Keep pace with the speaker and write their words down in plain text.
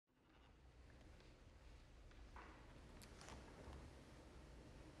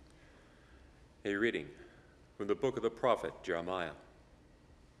A reading from the book of the prophet Jeremiah.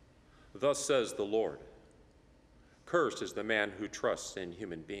 Thus says the Lord, cursed is the man who trusts in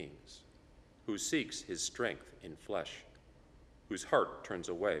human beings, who seeks his strength in flesh, whose heart turns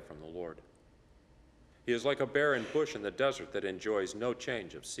away from the Lord. He is like a barren bush in the desert that enjoys no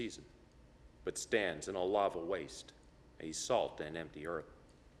change of season, but stands in a lava waste, a salt and empty earth.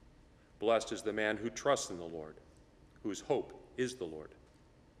 Blessed is the man who trusts in the Lord, whose hope is the Lord.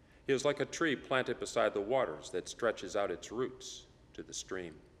 He is like a tree planted beside the waters that stretches out its roots to the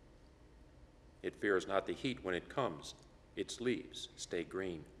stream. It fears not the heat when it comes. Its leaves stay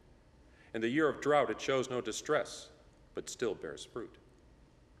green. In the year of drought it shows no distress, but still bears fruit.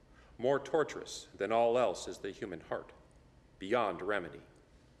 More torturous than all else is the human heart, beyond remedy.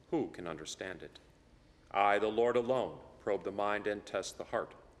 Who can understand it? I, the Lord alone, probe the mind and test the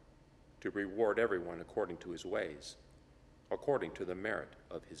heart, to reward everyone according to his ways, according to the merit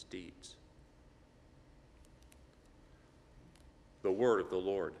of his deeds. The word of the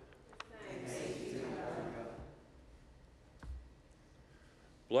Lord. Thanks be to God.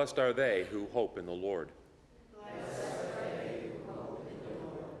 Blessed are they who hope in the Lord. Blessed are they who hope in the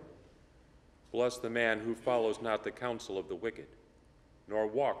Lord. Bless the man who follows not the counsel of the wicked, nor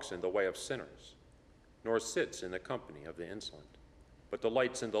walks in the way of sinners, nor sits in the company of the insolent, but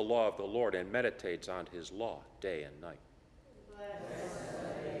delights in the law of the Lord and meditates on his law day and night.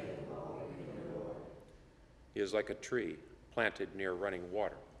 He is like a tree planted near running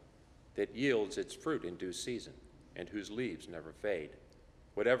water that yields its fruit in due season and whose leaves never fade.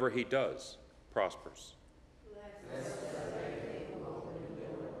 Whatever he does prospers.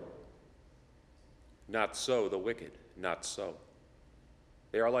 Not so the wicked, not so.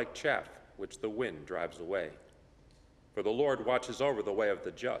 They are like chaff which the wind drives away. For the Lord watches over the way of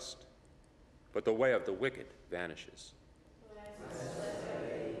the just, but the way of the wicked vanishes.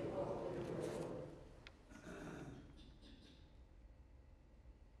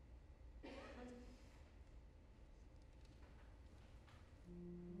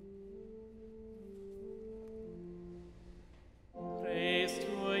 Praise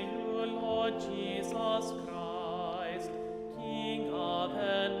to you, Lord Jesus Christ, King of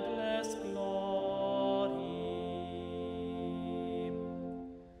endless glory.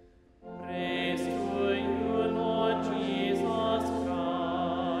 Praise to you, Lord Jesus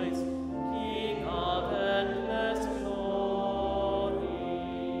Christ, King of endless glory.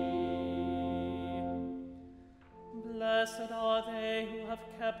 Blessed are they who have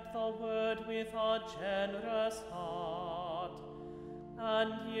kept the word with a generous heart,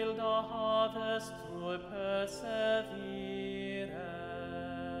 and yield a harvest through perseverance.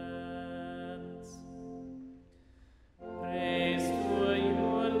 Praise to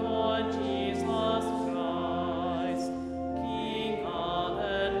you, Lord Jesus Christ, King of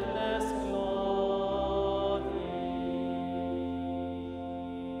endless glory.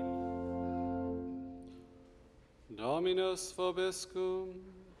 Dominus vobiscum.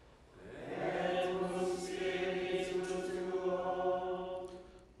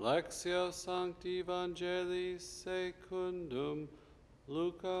 Lectio Sancti Evangelii secundum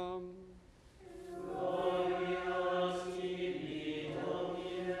Lucam.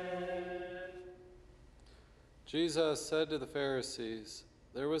 Jesus said to the Pharisees,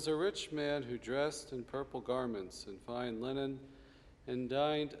 there was a rich man who dressed in purple garments and fine linen and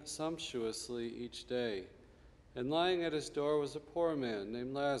dined sumptuously each day. And lying at his door was a poor man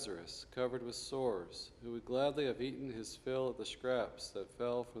named Lazarus, covered with sores, who would gladly have eaten his fill of the scraps that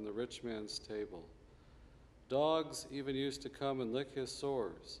fell from the rich man's table. Dogs even used to come and lick his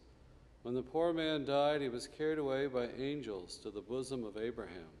sores. When the poor man died, he was carried away by angels to the bosom of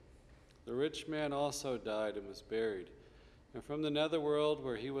Abraham. The rich man also died and was buried. And from the netherworld,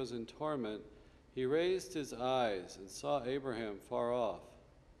 where he was in torment, he raised his eyes and saw Abraham far off,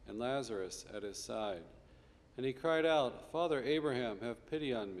 and Lazarus at his side. And he cried out, Father Abraham, have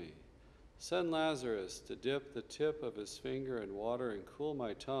pity on me. Send Lazarus to dip the tip of his finger in water and cool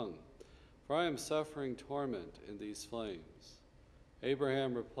my tongue, for I am suffering torment in these flames.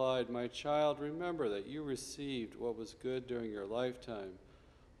 Abraham replied, My child, remember that you received what was good during your lifetime,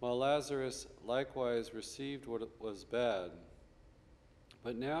 while Lazarus likewise received what was bad.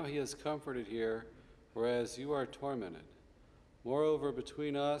 But now he is comforted here, whereas you are tormented. Moreover,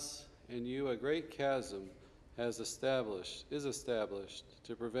 between us and you a great chasm is established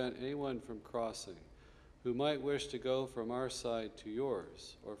to prevent anyone from crossing, who might wish to go from our side to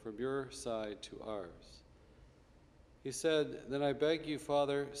yours, or from your side to ours. He said, Then I beg you,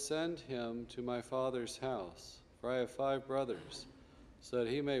 Father, send him to my father's house, for I have 5 brothers, so that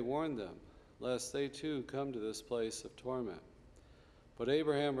he may warn them, lest they too come to this place of torment. But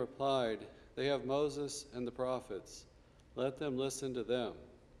Abraham replied, They have Moses and the prophets. Let them listen to them."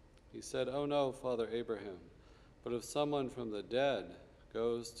 He said, "Oh no, Father Abraham, but if someone from the dead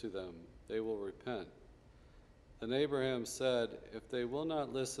goes to them, they will repent." Then Abraham said, "If they will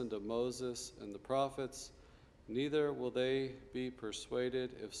not listen to Moses and the prophets, neither will they be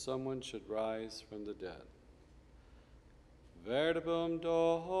persuaded if someone should rise from the dead." Verbum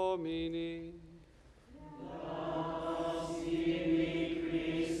Domini.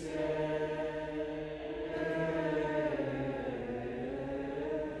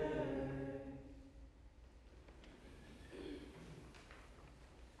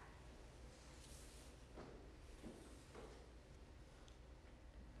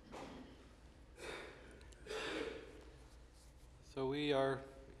 So we are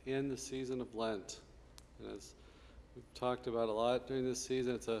in the season of Lent, and as we've talked about a lot during this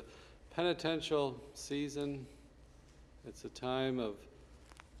season, it's a penitential season. It's a time of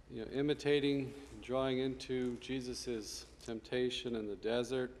imitating, drawing into Jesus' temptation in the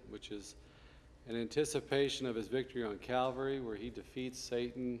desert, which is an anticipation of his victory on Calvary, where he defeats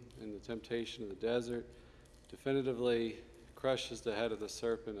Satan in the temptation of the desert, definitively crushes the head of the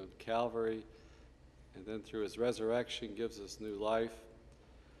serpent on Calvary, and then through his resurrection gives us new life.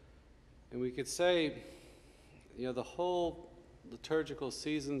 And we could say, the whole liturgical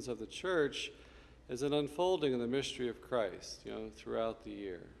seasons of the church is an unfolding of the mystery of Christ, throughout the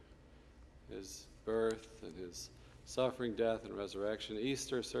year. His birth and his suffering, death, and resurrection.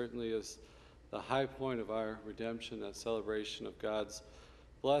 Easter certainly is the high point of our redemption, that celebration of God's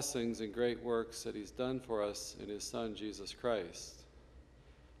blessings and great works that he's done for us in his Son, Jesus Christ.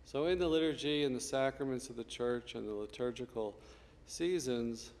 So in the liturgy and the sacraments of the church and the liturgical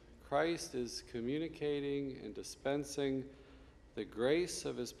seasons, Christ is communicating and dispensing the grace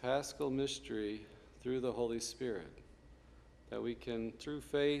of his paschal mystery through the Holy Spirit, that we can, through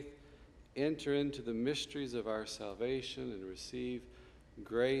faith, enter into the mysteries of our salvation and receive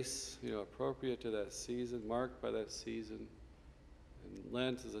grace, appropriate to that season, marked by that season. And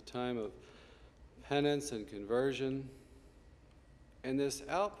Lent is a time of penance and conversion. And this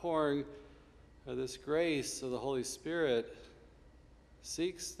outpouring of this grace of the Holy Spirit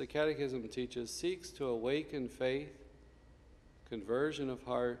the Catechism teaches, seeks to awaken faith, conversion of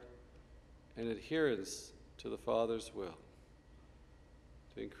heart, and adherence to the Father's will.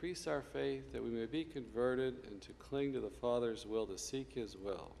 To increase our faith, that we may be converted and to cling to the Father's will, to seek his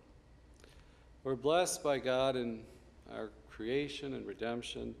will. We're blessed by God in our creation and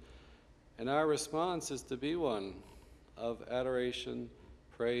redemption, and our response is to be one of adoration,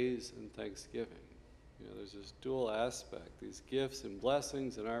 praise, and thanksgiving. There's this dual aspect, these gifts and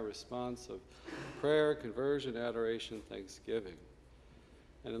blessings in our response of prayer, conversion, adoration, thanksgiving.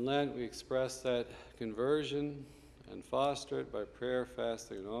 And in Lent, we express that conversion and foster it by prayer,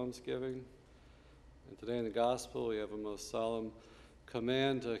 fasting, and almsgiving. And today in the Gospel, we have a most solemn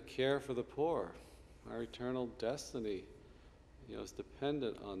command to care for the poor. Our eternal destiny, is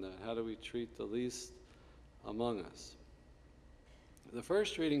dependent on that. How do we treat the least among us? The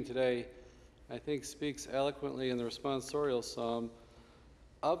first reading today, I think, speaks eloquently in the responsorial psalm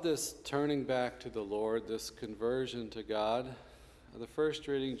of this turning back to the Lord, this conversion to God. The first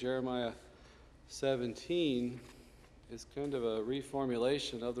reading, Jeremiah 17, is kind of a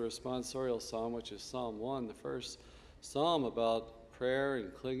reformulation of the responsorial psalm, which is Psalm 1, the first psalm about prayer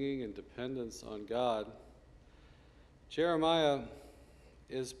and clinging and dependence on God. Jeremiah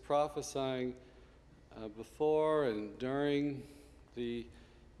is prophesying before and during the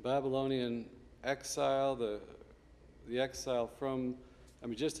Babylonian exile, the exile from,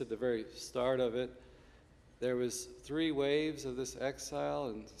 just at the very start of it. There was 3 waves of this exile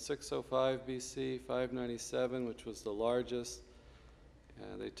in 605 BC, 597, which was the largest.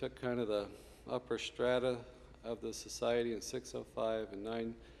 They took kind of the upper strata of the society in 605,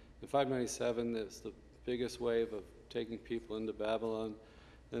 and 597 is the biggest wave of taking people into Babylon.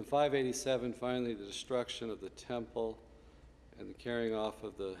 And in 587, finally, the destruction of the temple and the carrying off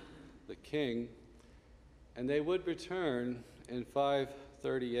of the king. And they would return in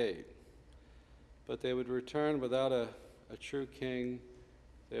 538. But they would return without a true king.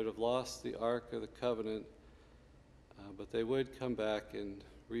 They would have lost the Ark of the Covenant, but they would come back and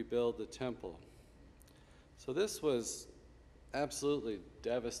rebuild the temple. So this was absolutely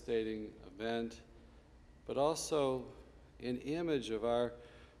devastating event, but also an image of our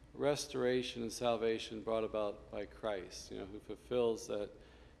restoration and salvation brought about by Christ, who fulfills that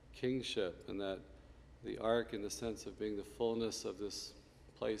kingship, and that the Ark in the sense of being the fullness of this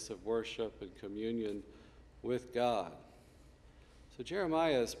place of worship and communion with God. So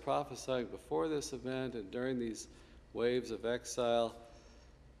Jeremiah is prophesying before this event and during these waves of exile,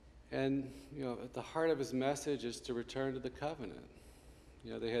 And, at the heart of his message is to return to the covenant.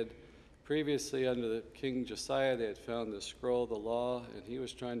 They had previously, under the King Josiah, they had found the scroll of the law, and he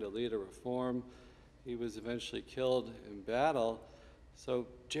was trying to lead a reform. He was eventually killed in battle. So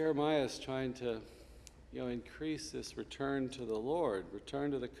Jeremiah is trying to, increase this return to the Lord,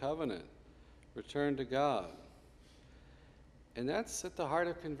 return to the covenant, return to God. And that's at the heart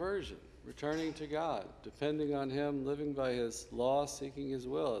of conversion, returning to God, depending on him, living by his law, seeking his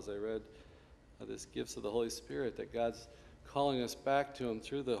will, as I read this gifts of the Holy Spirit, that God's calling us back to him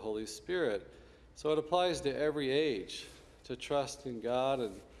through the Holy Spirit. So it applies to every age, to trust in God,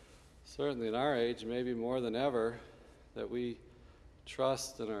 and certainly in our age, maybe more than ever, that we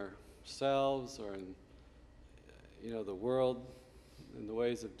trust in ourselves or in the world, in the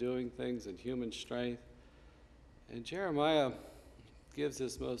ways of doing things, and human strength. And Jeremiah gives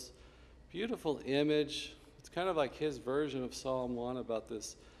this most beautiful image. It's kind of like his version of Psalm 1 about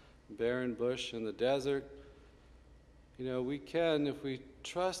this barren bush in the desert. We can, if we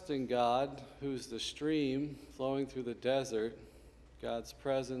trust in God, who's the stream flowing through the desert, God's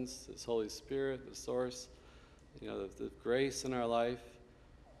presence, his Holy Spirit, the source, the grace in our life,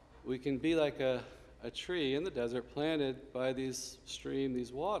 we can be like a tree in the desert planted by these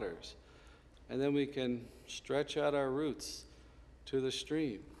waters. And then we can stretch out our roots to the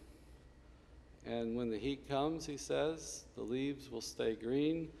stream. And when the heat comes, he says, the leaves will stay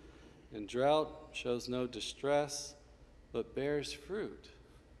green, and drought shows no distress, but bears fruit.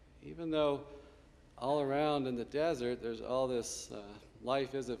 Even though all around in the desert there's all this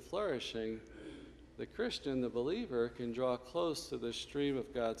life isn't flourishing, the Christian, the believer, can draw close to the stream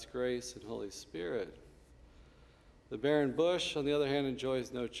of God's grace and Holy Spirit. The barren bush, on the other hand,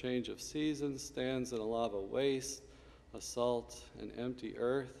 enjoys no change of season, stands in a lava waste, a salt and empty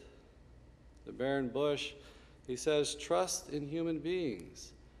earth. The barren bush, he says, trusts in human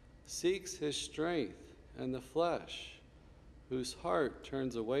beings, seeks his strength and the flesh, whose heart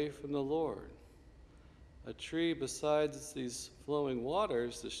turns away from the Lord. A tree besides these flowing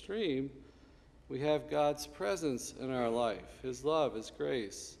waters, the stream, we have God's presence in our life. His love, his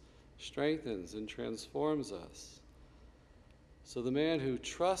grace strengthens and transforms us. So the man who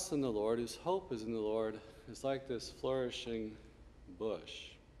trusts in the Lord, whose hope is in the Lord, is like this flourishing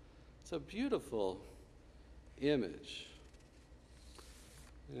bush. It's a beautiful image.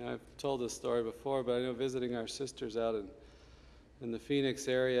 I've told this story before, but I know visiting our sisters out in the Phoenix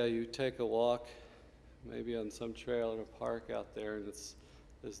area, you take a walk, maybe on some trail in a park out there, and it's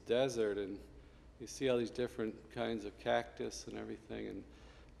this desert, and you see all these different kinds of cactus and everything, and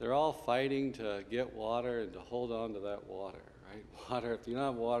they're all fighting to get water and to hold on to that water, right? Water, if you don't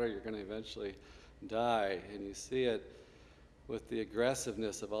have water, you're going to eventually die, and you see it with the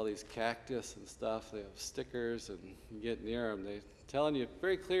aggressiveness of all these cactus and stuff. They have stickers, and you get near them, they're telling you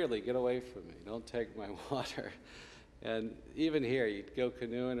very clearly, get away from me, don't take my water. And even here, you'd go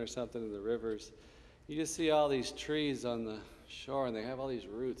canoeing or something in the rivers, you just see all these trees on the shore, and they have all these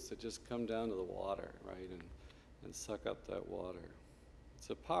roots that just come down to the water, right, and suck up that water. It's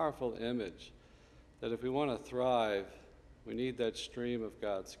a powerful image that if we want to thrive, we need that stream of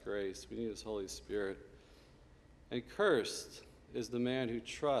God's grace. We need his Holy Spirit. And cursed is the man who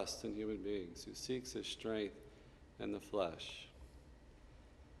trusts in human beings, who seeks his strength in the flesh,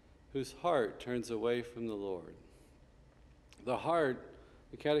 whose heart turns away from the Lord. The heart,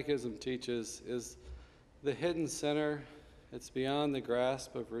 the Catechism teaches, is the hidden center. It's beyond the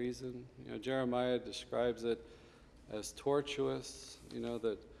grasp of reason. Jeremiah describes it as tortuous,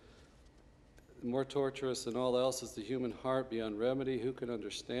 that more tortuous than all else is the human heart beyond remedy. Who can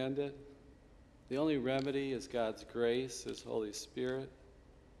understand it? The only remedy is God's grace, his Holy Spirit.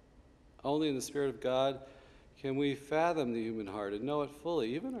 Only in the Spirit of God can we fathom the human heart and know it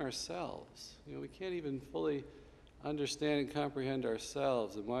fully, even ourselves. We can't even fully understand and comprehend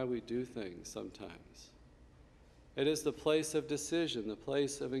ourselves and why we do things sometimes. It is the place of decision, the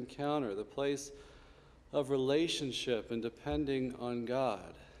place of encounter, the place of relationship and depending on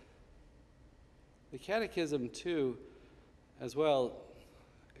God. The Catechism, too, as well,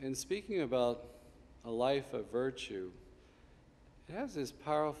 in speaking about a life of virtue, it has this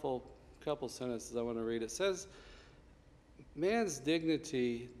powerful couple sentences I want to read. It says, man's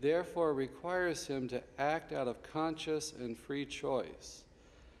dignity therefore requires him to act out of conscious and free choice,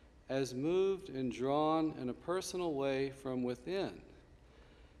 as moved and drawn in a personal way from within,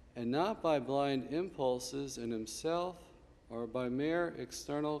 and not by blind impulses in himself or by mere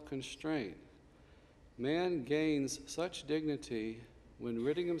external constraint. Man gains such dignity when,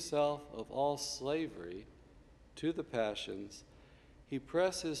 ridding himself of all slavery to the passions, he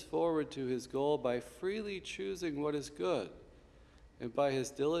presses forward to his goal by freely choosing what is good and by his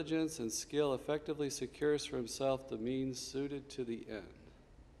diligence and skill effectively secures for himself the means suited to the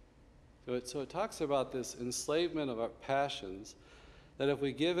end. So it talks about this enslavement of our passions, that if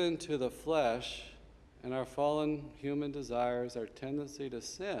we give in to the flesh and our fallen human desires, our tendency to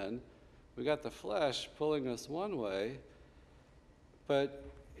sin, we got the flesh pulling us one way, but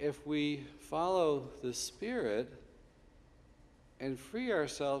if we follow the Spirit and free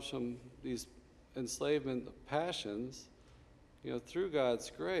ourselves from these enslavement of passions, through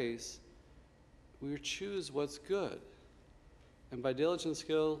God's grace, we choose what's good. And by diligent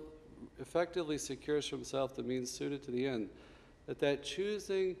skill, effectively secures for himself the means suited to the end. That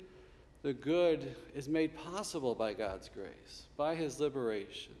choosing the good is made possible by God's grace, by his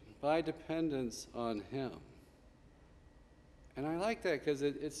liberation, by dependence on him. And I like that because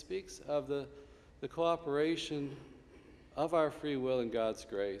it speaks of the cooperation of our free will and God's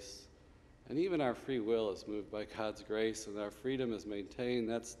grace. And even our free will is moved by God's grace, and our freedom is maintained.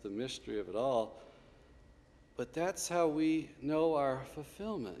 That's the mystery of it all. But that's how we know our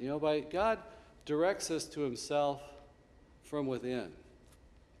fulfillment. God directs us to himself from within.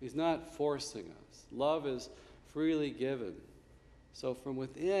 He's not forcing us. Love is freely given. So from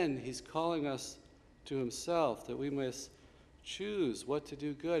within, he's calling us to himself, that we must choose what to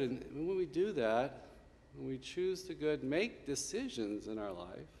do good. And when we do that, when we choose the good, make decisions in our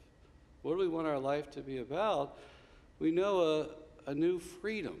life, what do we want our life to be about? We know a new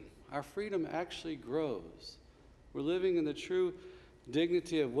freedom. Our freedom actually grows. We're living in the true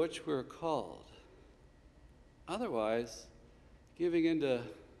dignity of which we're called. Otherwise, giving into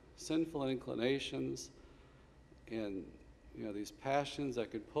sinful inclinations and these passions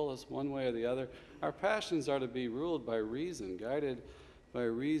that could pull us one way or the other. Our passions are to be ruled by reason, guided by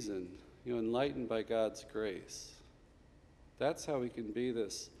reason, enlightened by God's grace. That's how we can be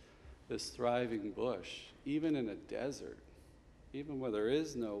this thriving bush, even in a desert, even where there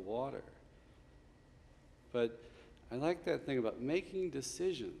is no water. But I like that thing about making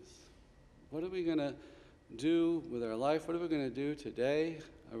decisions. What are we going to do with our life? What are we going to do today?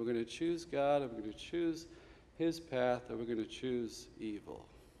 Are we going to choose God? Are we going to choose his path? Are we going to choose evil?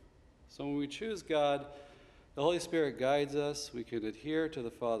 So when we choose God, the Holy Spirit guides us. We can adhere to the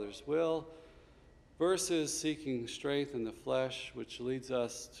Father's will versus seeking strength in the flesh, which leads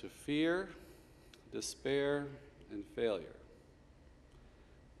us to fear, despair, and failure.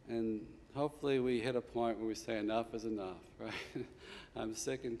 And hopefully we hit a point where we say enough is enough, right? I'm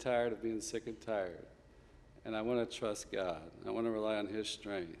sick and tired of being sick and tired. And I want to trust God. I want to rely on his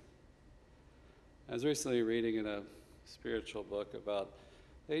strength. I was recently reading in a spiritual book about,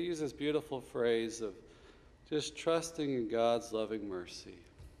 they use this beautiful phrase of just trusting in God's loving mercy.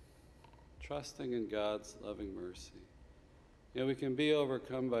 Trusting in God's loving mercy. We can be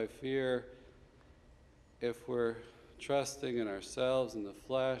overcome by fear if we're trusting in ourselves, in the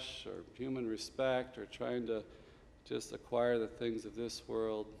flesh, or human respect, or trying to just acquire the things of this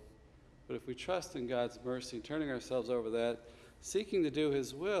world. But if we trust in God's mercy, turning ourselves over that, seeking to do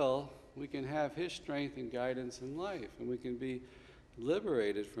his will, we can have his strength and guidance in life, and we can be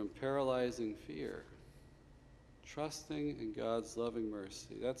liberated from paralyzing fear. Trusting in God's loving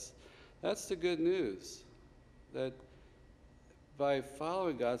mercy. That's the good news, that by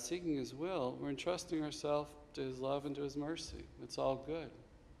following God, seeking his will, we're entrusting ourselves to his love and to his mercy. It's all good.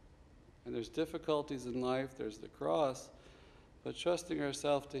 And there's difficulties in life, there's the cross, but trusting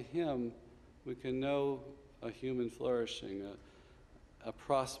ourselves to him, we can know a human flourishing, a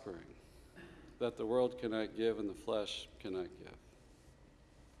prospering that the world cannot give and the flesh cannot give.